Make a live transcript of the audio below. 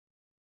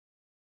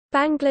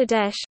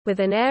Bangladesh,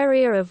 with an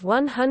area of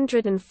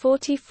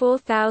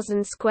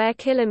 144,000 square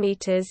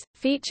kilometers,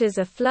 features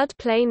a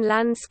floodplain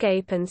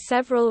landscape and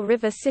several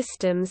river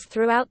systems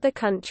throughout the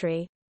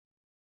country.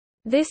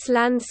 This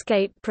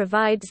landscape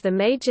provides the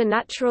major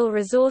natural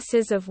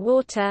resources of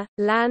water,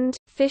 land,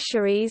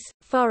 fisheries,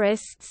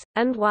 forests,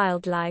 and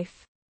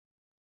wildlife.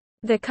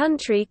 The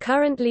country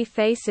currently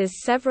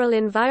faces several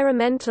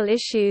environmental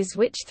issues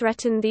which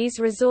threaten these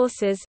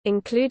resources,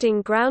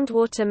 including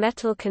groundwater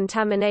metal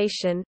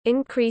contamination,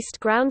 increased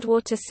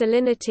groundwater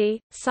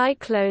salinity,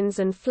 cyclones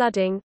and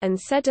flooding, and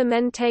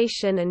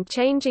sedimentation and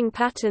changing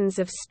patterns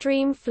of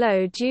stream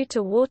flow due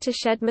to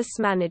watershed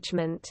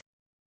mismanagement.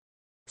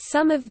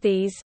 Some of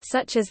these,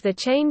 such as the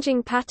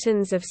changing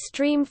patterns of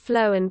stream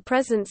flow and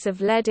presence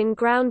of lead in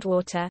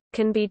groundwater,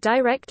 can be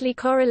directly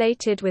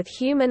correlated with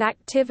human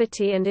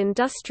activity and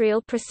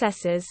industrial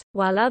processes,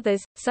 while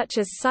others, such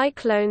as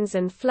cyclones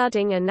and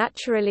flooding, are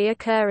naturally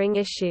occurring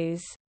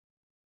issues.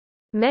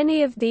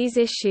 Many of these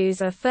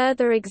issues are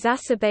further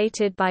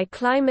exacerbated by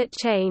climate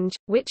change,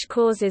 which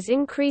causes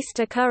increased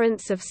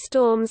occurrence of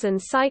storms and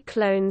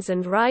cyclones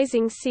and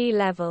rising sea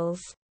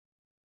levels.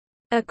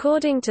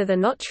 According to the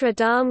Notre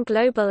Dame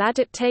Global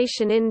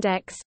Adaptation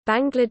Index,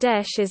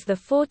 Bangladesh is the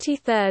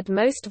 43rd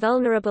most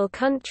vulnerable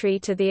country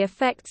to the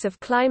effects of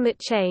climate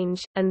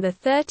change, and the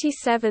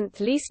 37th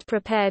least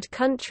prepared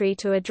country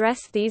to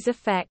address these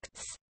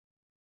effects.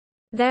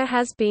 There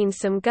has been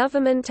some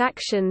government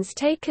actions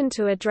taken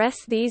to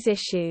address these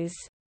issues.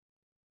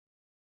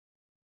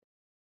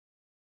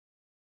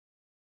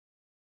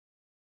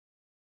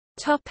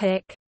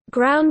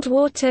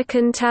 Groundwater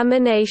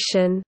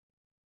contamination.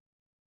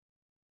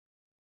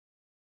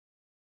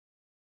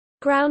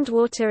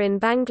 Groundwater in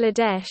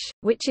Bangladesh,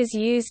 which is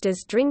used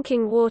as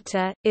drinking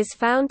water, is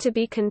found to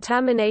be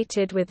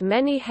contaminated with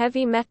many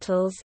heavy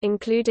metals,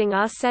 including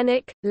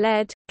arsenic,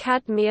 lead,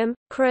 cadmium,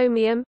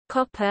 chromium,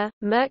 copper,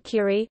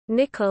 mercury,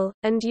 nickel,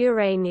 and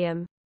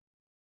uranium.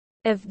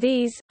 Of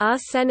these,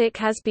 arsenic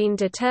has been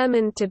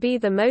determined to be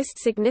the most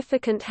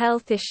significant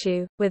health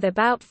issue, with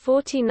about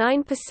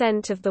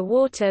 49% of the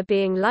water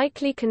being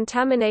likely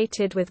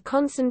contaminated with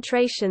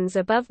concentrations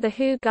above the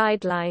WHO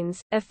guidelines,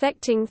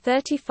 affecting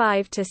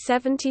 35 to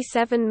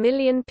 77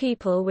 million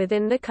people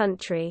within the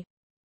country.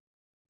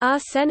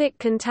 Arsenic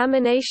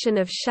contamination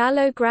of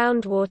shallow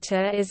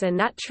groundwater is a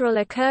natural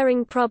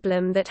occurring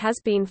problem that has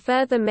been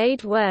further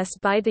made worse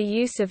by the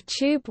use of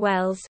tube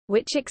wells,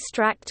 which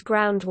extract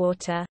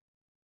groundwater.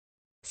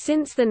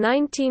 Since the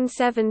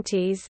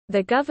 1970s,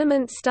 the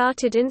government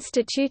started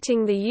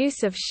instituting the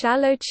use of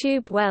shallow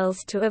tube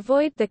wells to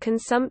avoid the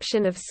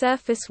consumption of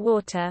surface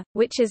water,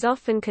 which is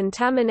often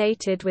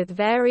contaminated with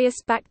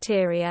various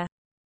bacteria.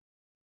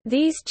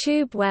 These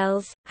tube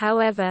wells,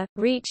 however,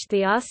 reached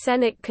the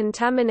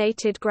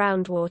arsenic-contaminated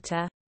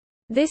groundwater.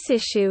 This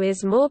issue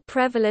is more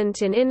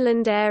prevalent in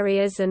inland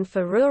areas and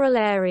for rural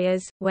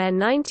areas, where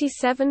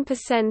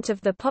 97% of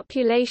the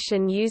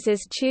population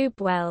uses tube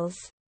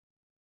wells.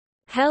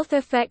 Health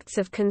effects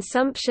of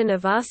consumption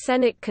of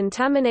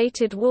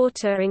arsenic-contaminated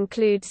water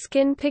include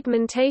skin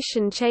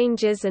pigmentation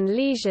changes and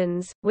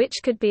lesions, which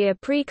could be a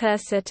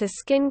precursor to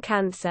skin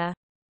cancer.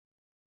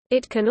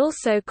 It can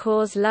also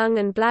cause lung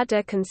and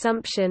bladder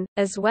consumption,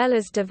 as well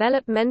as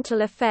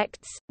developmental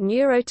effects,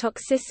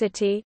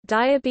 neurotoxicity,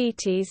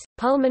 diabetes,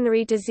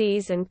 pulmonary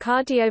disease, and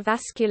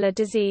cardiovascular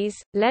disease.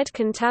 Lead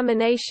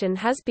contamination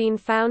has been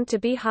found to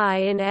be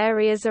high in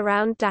areas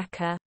around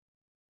Dhaka.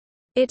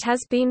 It has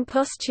been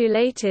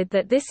postulated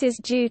that this is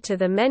due to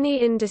the many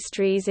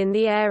industries in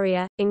the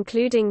area,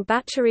 including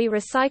battery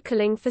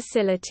recycling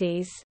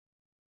facilities.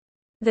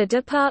 The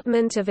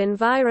Department of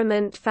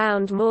Environment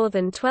found more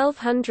than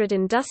 1,200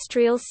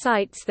 industrial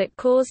sites that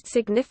caused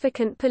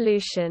significant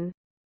pollution.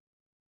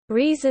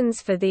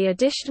 Reasons for the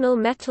additional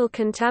metal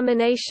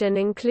contamination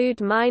include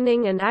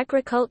mining and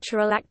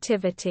agricultural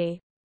activity.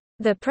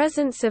 The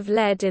presence of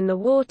lead in the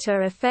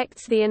water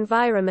affects the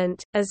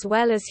environment, as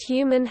well as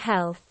human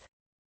health.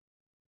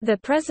 The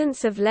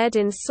presence of lead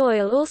in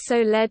soil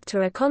also led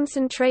to a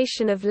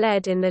concentration of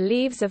lead in the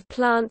leaves of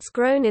plants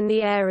grown in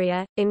the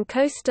area. In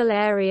coastal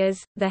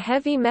areas, the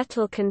heavy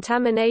metal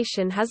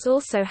contamination has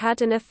also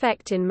had an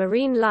effect in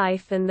marine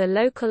life and the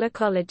local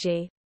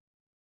ecology.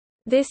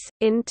 This,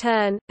 in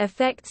turn,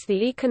 affects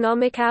the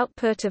economic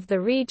output of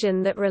the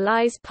region that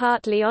relies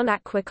partly on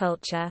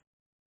aquaculture.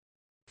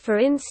 For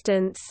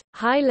instance,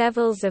 high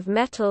levels of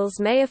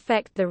metals may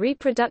affect the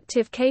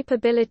reproductive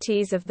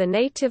capabilities of the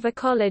native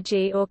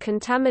ecology or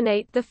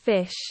contaminate the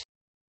fish.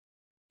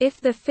 If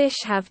the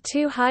fish have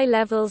too high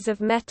levels of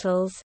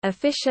metals, a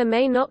fisher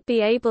may not be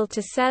able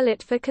to sell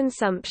it for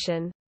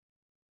consumption.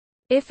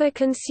 If a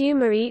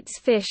consumer eats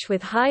fish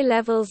with high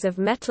levels of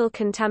metal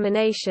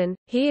contamination,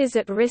 he is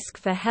at risk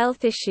for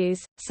health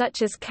issues,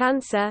 such as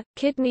cancer,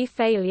 kidney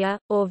failure,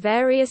 or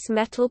various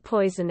metal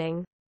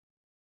poisoning.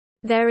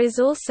 There is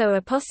also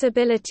a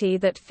possibility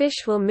that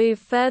fish will move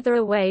further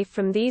away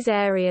from these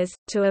areas,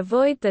 to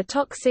avoid the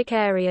toxic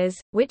areas,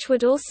 which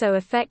would also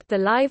affect the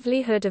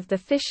livelihood of the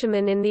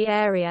fishermen in the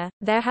area.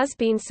 There has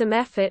been some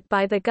effort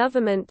by the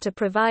government to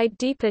provide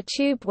deeper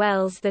tube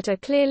wells that are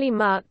clearly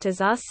marked as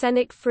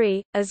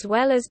arsenic-free, as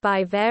well as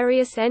by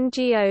various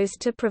NGOs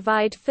to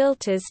provide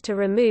filters to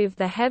remove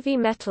the heavy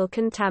metal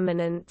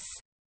contaminants.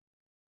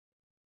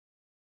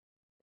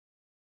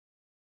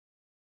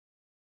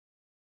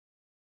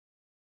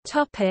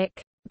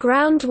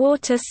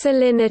 Groundwater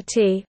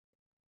salinity.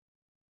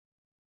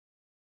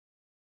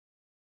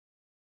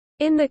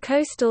 In the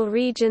coastal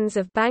regions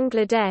of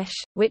Bangladesh,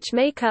 which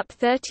make up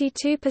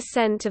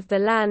 32% of the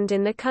land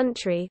in the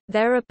country,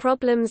 there are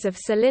problems of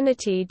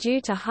salinity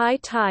due to high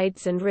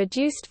tides and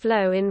reduced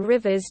flow in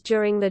rivers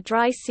during the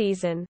dry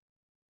season.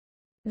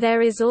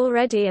 There is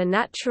already a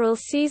natural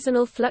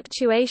seasonal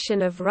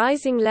fluctuation of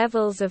rising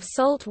levels of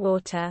salt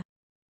water.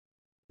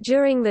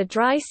 During the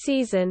dry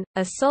season,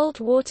 a salt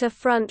water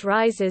front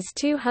rises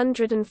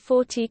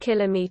 240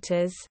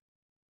 kilometers.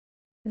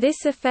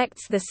 This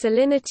affects the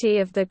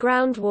salinity of the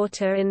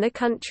groundwater in the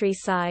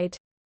countryside.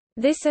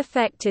 This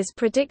effect is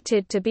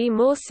predicted to be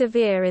more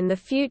severe in the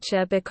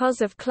future because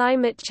of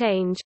climate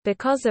change,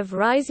 because of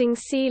rising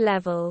sea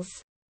levels.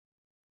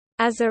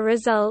 As a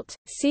result,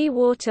 sea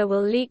water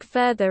will leak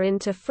further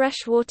into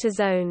freshwater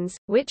zones,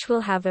 which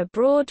will have a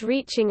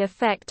broad-reaching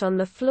effect on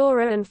the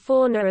flora and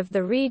fauna of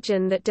the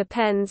region that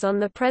depends on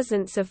the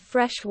presence of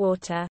fresh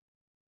water.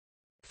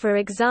 For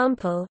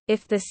example,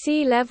 if the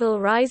sea level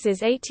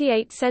rises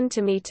 88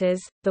 centimeters,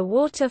 the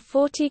water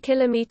 40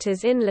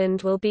 kilometers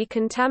inland will be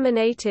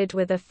contaminated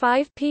with a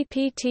 5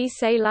 ppt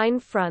saline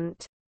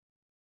front.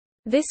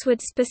 This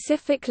would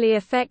specifically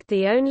affect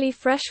the only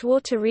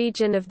freshwater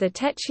region of the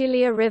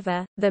Techulia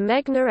River, the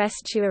Meghna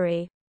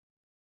estuary.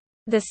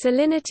 The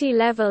salinity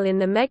level in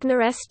the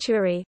Meghna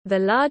estuary, the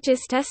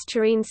largest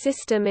estuarine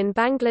system in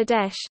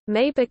Bangladesh,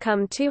 may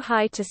become too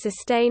high to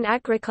sustain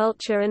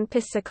agriculture and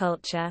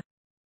pisciculture.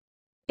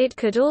 It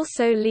could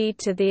also lead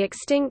to the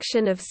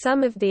extinction of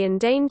some of the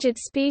endangered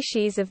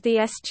species of the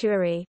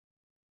estuary.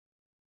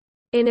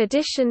 In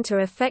addition to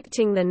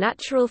affecting the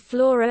natural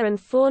flora and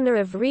fauna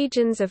of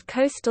regions of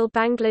coastal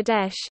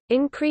Bangladesh,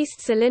 increased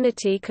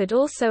salinity could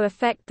also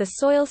affect the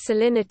soil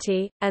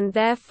salinity, and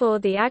therefore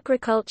the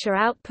agriculture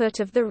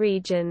output of the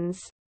regions.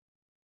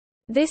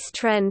 This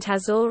trend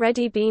has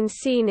already been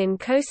seen in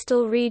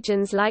coastal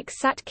regions like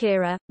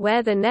Satkhira,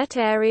 where the net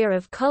area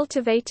of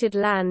cultivated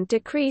land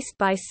decreased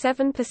by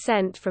 7%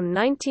 from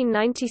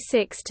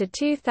 1996 to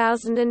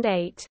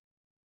 2008.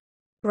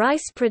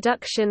 Rice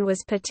production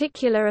was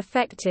particularly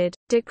affected,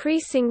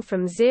 decreasing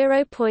from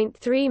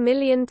 0.3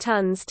 million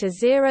tons to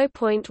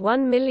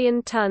 0.1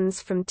 million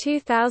tons from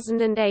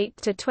 2008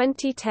 to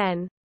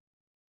 2010.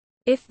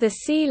 If the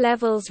sea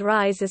levels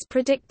rise as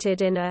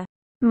predicted in a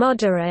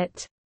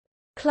moderate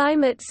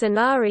climate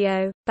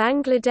scenario,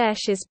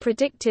 Bangladesh is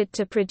predicted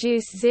to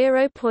produce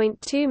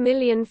 0.2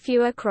 million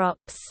fewer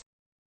crops.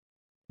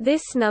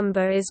 This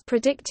number is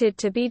predicted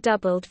to be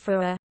doubled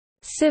for a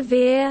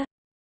severe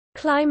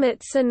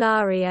climate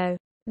scenario.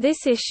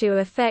 This issue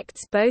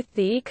affects both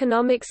the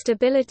economic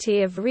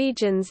stability of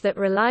regions that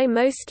rely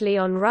mostly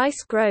on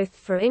rice growth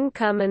for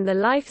income and the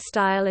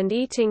lifestyle and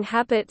eating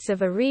habits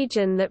of a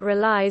region that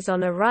relies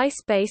on a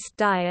rice-based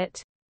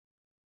diet.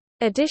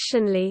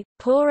 Additionally,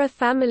 poorer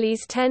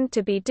families tend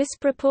to be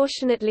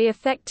disproportionately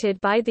affected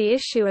by the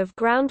issue of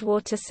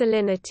groundwater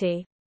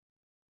salinity.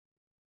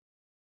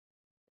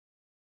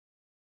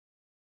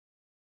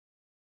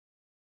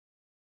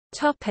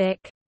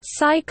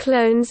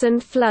 Cyclones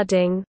and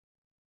flooding.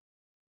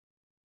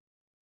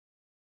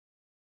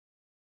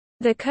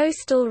 The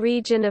coastal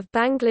region of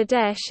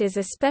Bangladesh is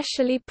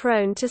especially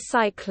prone to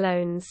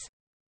cyclones.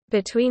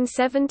 Between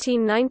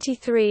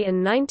 1793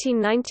 and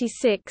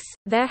 1996,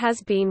 there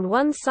has been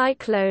one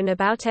cyclone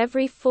about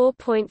every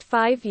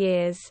 4.5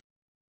 years.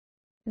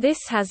 This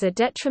has a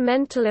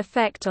detrimental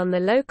effect on the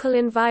local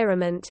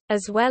environment,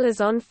 as well as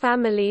on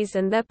families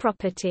and their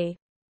property.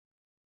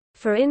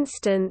 For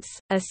instance,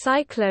 a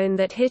cyclone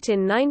that hit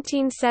in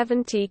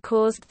 1970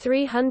 caused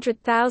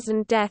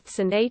 300,000 deaths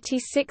and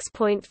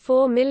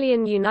 $86.4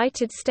 million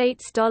United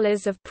States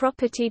dollars of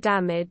property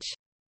damage.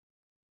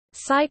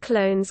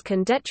 Cyclones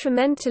can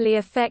detrimentally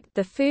affect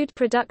the food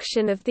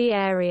production of the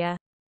area.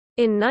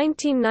 In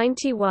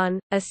 1991,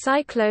 a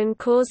cyclone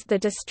caused the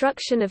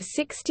destruction of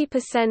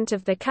 60%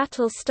 of the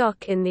cattle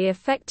stock in the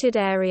affected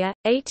area,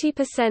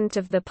 80%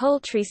 of the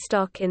poultry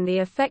stock in the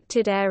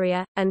affected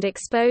area, and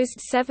exposed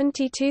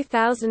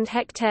 72,000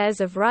 hectares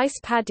of rice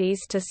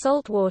paddies to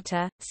salt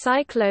water.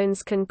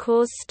 Cyclones can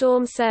cause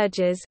storm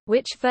surges,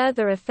 which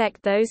further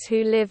affect those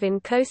who live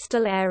in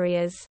coastal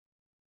areas.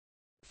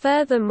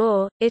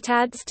 Furthermore, it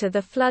adds to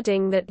the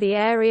flooding that the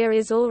area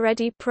is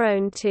already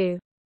prone to.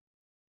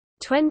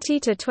 20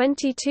 to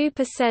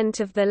 22%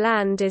 of the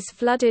land is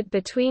flooded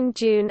between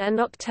June and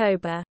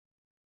October.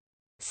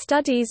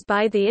 Studies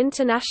by the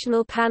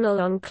International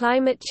Panel on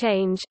Climate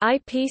Change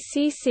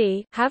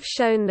 (IPCC) have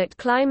shown that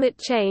climate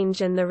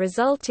change and the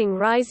resulting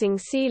rising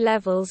sea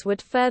levels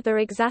would further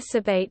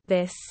exacerbate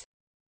this.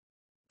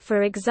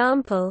 For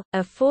example,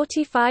 a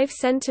 45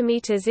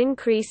 cm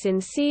increase in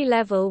sea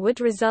level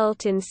would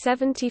result in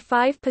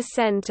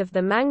 75% of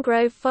the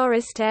mangrove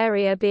forest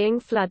area being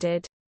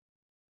flooded.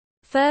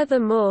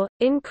 Furthermore,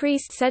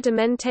 increased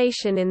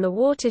sedimentation in the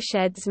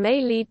watersheds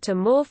may lead to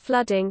more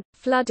flooding.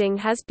 Flooding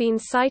has been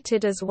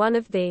cited as one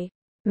of the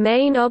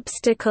main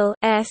obstacles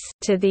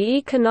to the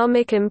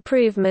economic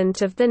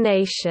improvement of the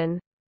nation.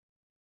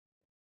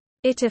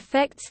 It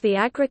affects the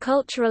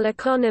agricultural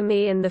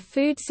economy and the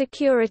food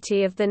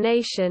security of the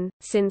nation,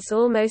 since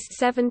almost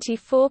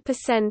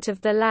 74%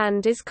 of the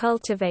land is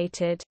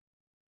cultivated.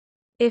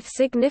 If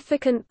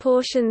significant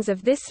portions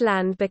of this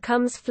land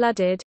becomes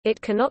flooded, it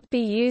cannot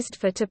be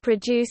used to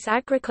produce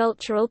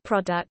agricultural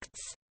products.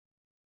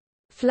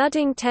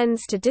 Flooding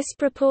tends to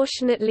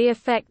disproportionately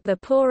affect the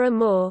poorer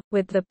more,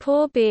 with the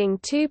poor being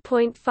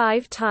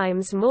 2.5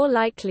 times more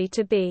likely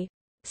to be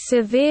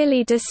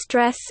severely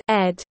distressed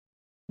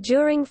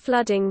during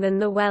flooding than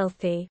the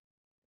wealthy.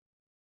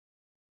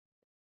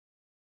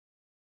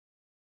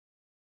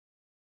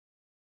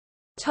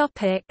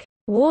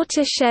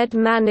 Watershed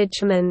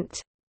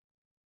management.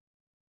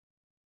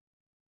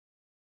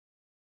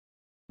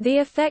 The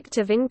effect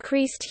of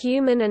increased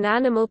human and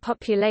animal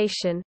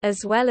population,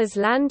 as well as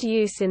land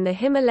use in the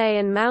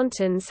Himalayan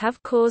mountains,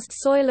 have caused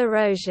soil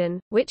erosion,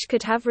 which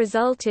could have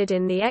resulted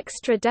in the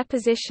extra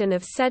deposition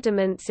of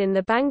sediments in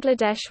the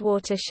Bangladesh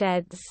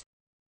watersheds.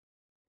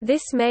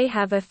 This may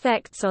have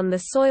effects on the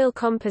soil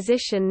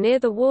composition near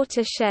the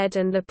watershed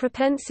and the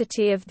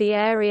propensity of the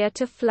area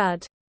to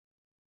flood.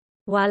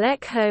 While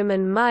Ekholm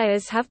and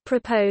Myers have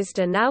proposed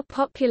a now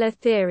popular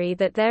theory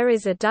that there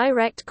is a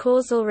direct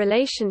causal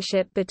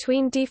relationship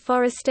between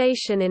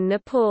deforestation in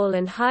Nepal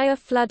and higher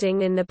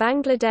flooding in the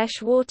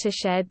Bangladesh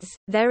watersheds,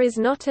 there is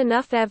not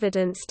enough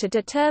evidence to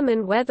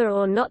determine whether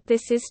or not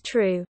this is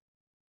true.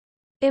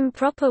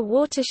 Improper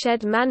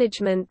watershed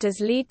management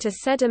does lead to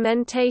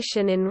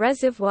sedimentation in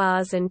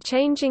reservoirs and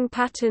changing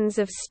patterns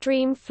of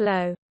stream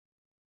flow.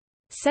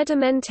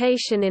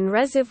 Sedimentation in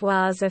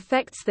reservoirs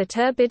affects the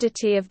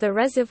turbidity of the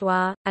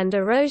reservoir, and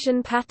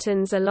erosion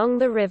patterns along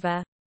the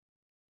river.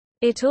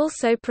 It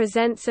also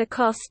presents a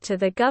cost to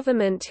the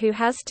government, who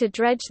has to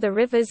dredge the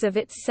rivers of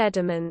its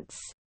sediments.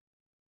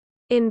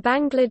 In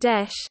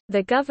Bangladesh,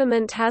 the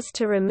government has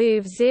to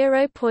remove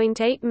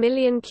 0.8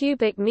 million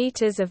cubic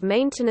meters of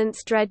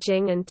maintenance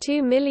dredging and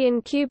 2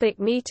 million cubic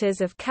meters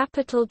of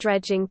capital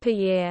dredging per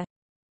year.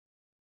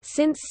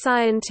 Since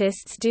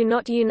scientists do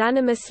not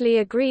unanimously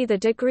agree the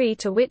degree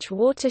to which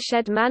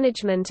watershed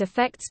management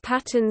affects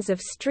patterns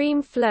of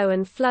stream flow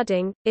and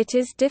flooding, it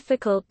is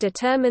difficult to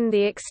determine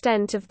the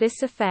extent of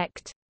this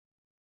effect.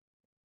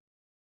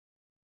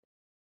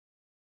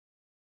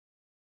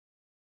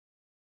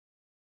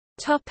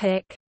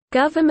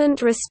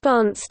 Government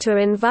response to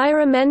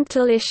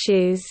environmental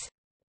issues.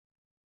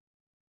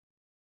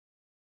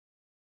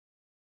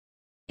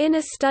 In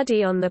a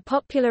study on the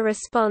popular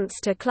response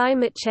to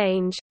climate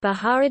change,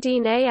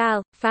 Baharuddin et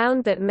al.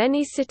 Found that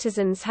many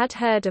citizens had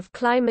heard of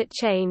climate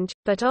change,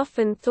 but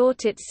often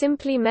thought it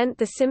simply meant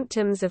the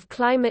symptoms of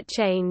climate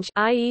change,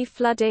 i.e.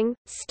 flooding,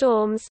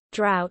 storms,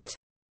 drought.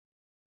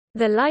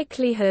 The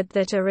likelihood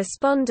that a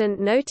respondent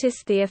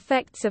noticed the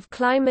effects of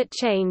climate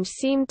change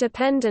seemed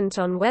dependent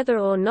on whether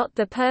or not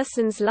the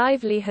person's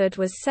livelihood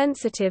was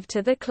sensitive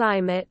to the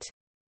climate.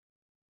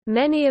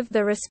 Many of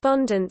the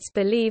respondents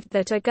believed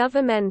that a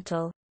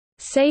governmental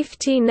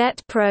safety net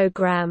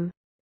program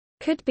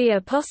could be a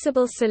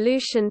possible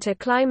solution to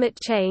climate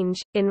change.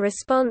 In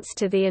response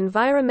to the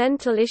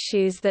environmental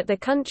issues that the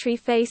country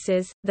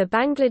faces, the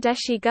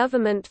Bangladeshi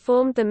government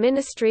formed the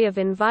Ministry of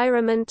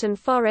Environment and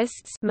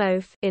Forests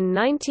 (MOF) in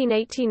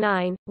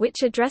 1989,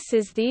 which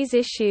addresses these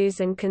issues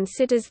and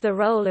considers the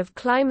role of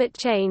climate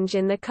change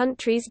in the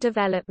country's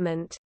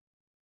development.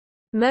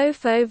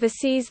 MOF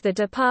oversees the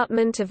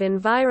Department of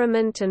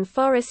Environment and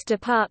Forest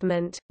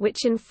Department,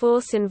 which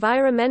enforce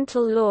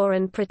environmental law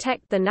and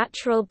protect the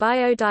natural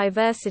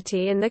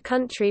biodiversity in the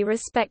country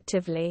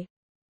respectively.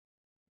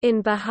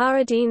 In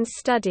Baharuddin's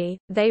study,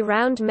 they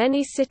found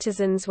many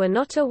citizens were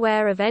not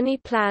aware of any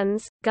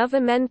plans,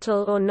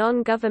 governmental or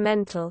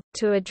non-governmental,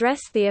 to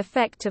address the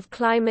effect of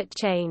climate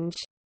change.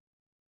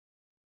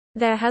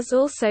 There has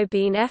also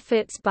been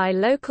efforts by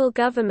local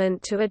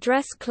government to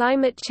address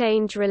climate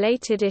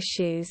change-related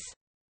issues.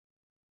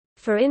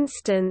 For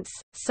instance,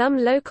 some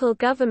local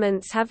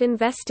governments have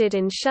invested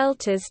in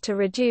shelters to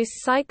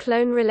reduce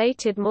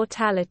cyclone-related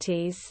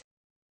mortalities.